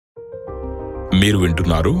మీరు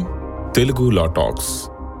వింటున్నారు తెలుగు లా టాక్స్.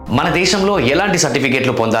 మన దేశంలో ఎలాంటి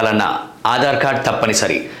సర్టిఫికేట్లు పొందాలన్నా ఆధార్ కార్డ్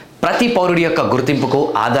తప్పనిసరి. ప్రతి పౌరుడి యొక్క గుర్తింపుకు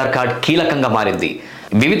ఆధార్ కార్డ్ కీలకంగా మారింది.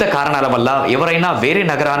 వివిధ కారణాల వల్ల ఎవరైనా వేరే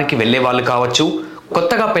నగరానికి వెళ్లే వాళ్ళు కావచ్చు,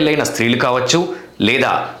 కొత్తగా పెళ్లైన స్త్రీలు కావచ్చు, లేదా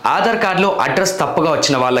ఆధార్ కార్డులో అడ్రస్ తప్పుగా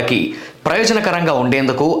వచ్చిన వాళ్ళకి ప్రయోజనకరంగా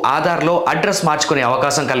ఉండేందుకు ఆధార్లో అడ్రస్ మార్చుకునే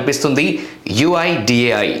అవకాశం కల్పిస్తుంది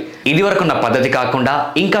UIDAI. ఇదివరకున్న పద్ధతి కాకుండా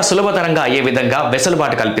ఇంకా సులభతరంగా అయ్యే విధంగా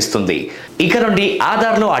వెసులుబాటు కల్పిస్తుంది. ఇక నుండి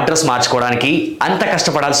ఆధార్లో అడ్రస్ మార్చుకోవడానికి అంత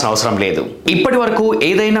కష్టపడాల్సిన అవసరం లేదు. ఇప్పటి వరకు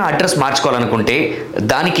ఏదైనా అడ్రస్ మార్చుకోవాలనుకుంటే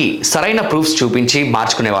దానికి సరైన ప్రూఫ్స్ చూపించి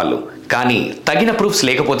మార్చుకునేవాళ్ళు. కానీ తగిన ప్రూఫ్స్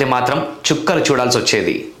లేకపోతే మాత్రం చుక్కలు చూడాల్సి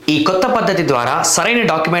వచ్చేది. ఈ కొత్త పద్ధతి ద్వారా సరైన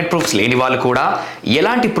డాక్యుమెంట్ ప్రూఫ్స్ లేని వాళ్ళు కూడా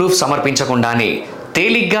ఎలాంటి ప్రూఫ్ సమర్పించకుండానే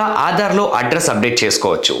తేలిగ్గా ఆధార్లో అడ్రస్ అప్డేట్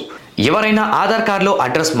చేసుకోవచ్చు. ఎవరైనా ఆధార్ కార్డులో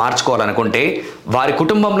అడ్రస్ మార్చుకోవాలనుకుంటే వారి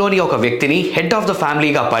కుటుంబంలోని ఒక వ్యక్తిని హెడ్ ఆఫ్ ద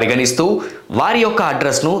ఫ్యామిలీగా పరిగణిస్తూ వారి యొక్క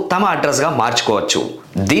అడ్రస్ను తమ అడ్రస్గా మార్చుకోవచ్చు.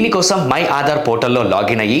 దీనికోసం మై ఆధార్ పోర్టల్లో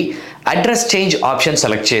లాగిన్ అయ్యి అడ్రస్ చేంజ్ ఆప్షన్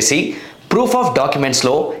సెలెక్ట్ చేసి ప్రూఫ్ ఆఫ్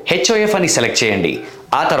డాక్యుమెంట్స్లో HOF అని సెలెక్ట్ చేయండి.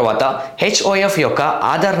 ఆ తర్వాత HOF యొక్క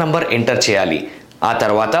ఆధార్ నంబర్ ఎంటర్ చేయాలి. ఆ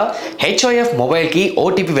తర్వాత HOF మొబైల్కి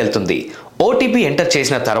OTP వెళ్తుంది. OTP ఎంటర్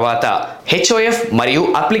చేసిన తర్వాత HOF మరియు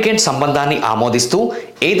అప్లికెంట్ సంబంధాన్ని ఆమోదిస్తూ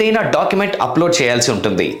ఏదైనా డాక్యుమెంట్ అప్లోడ్ చేయాల్సి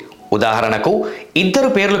ఉంటుంది. ఉదాహరణకు ఇద్దరు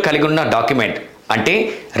పేర్లు కలిగి ఉన్న డాక్యుమెంట్ అంటే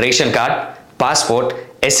ration card, passport,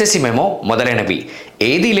 SSC memo మొదలైనవి.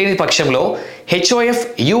 ఏదీ లేని పక్షంలో HOF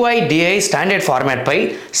UIDAI స్టాండర్డ్ ఫార్మాట్ పై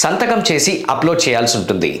సంతకం చేసి అప్లోడ్ చేయాల్సి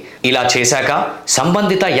ఉంటుంది. ఇలా చేశాక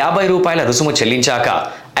సంబంధిత ₹50 రుసుము చెల్లించాక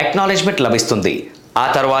అక్నాలెడ్జ్మెంట్ లభిస్తుంది. ఆ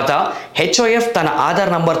తర్వాత HOF తన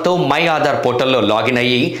ఆధార్ నంబర్తో మై ఆధార్ పోర్టల్లో లాగిన్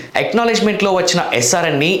అయ్యి అక్నాలెడ్జ్మెంట్లో వచ్చిన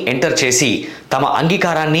SRNని ఎంటర్ చేసి తమ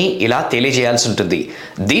అంగీకారాన్ని ఇలా తెలియజేయాల్సి ఉంటుంది.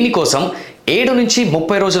 దీనికోసం 7 నుంచి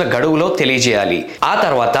 30 రోజుల గడువులో తెలియజేయాలి. ఆ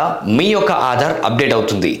తర్వాత మీ యొక్క ఆధార్ అప్డేట్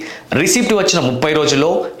అవుతుంది. రిసిప్ట్ వచ్చిన 30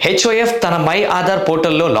 రోజుల్లో HOF తన మై ఆధార్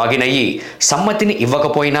పోర్టల్లో లాగిన్ అయ్యి సమ్మతిని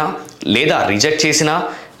ఇవ్వకపోయినా లేదా రిజెక్ట్ చేసినా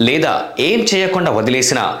లేదా ఏం చేయకుండా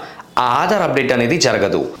వదిలేసినా ఆ ఆధార్ అప్డేట్ అనేది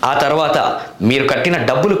జరగదు. ఆ తర్వాత మీరు కట్టిన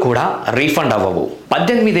డబ్బులు కూడా రీఫండ్ అవ్వవు.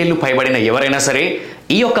 18 ఏళ్లు పైబడిన ఎవరైనా సరే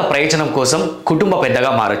ఈ యొక్క ప్రయోజనం కోసం కుటుంబ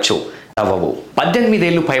పెద్దగా మారచ్చు. 18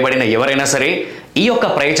 ఏళ్లు పైబడిన ఎవరైనా సరే ఈ యొక్క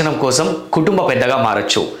ప్రయోజనం కోసం కుటుంబ పెద్దగా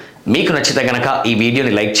మారచ్చు. మీకు నచ్చితే గనక ఈ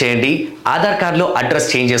వీడియోని లైక్ చేయండి. ఆధార్ కార్డులో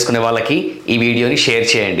అడ్రస్ చేంజ్ చేసుకునే వాళ్ళకి ఈ వీడియోని షేర్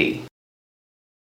చేయండి.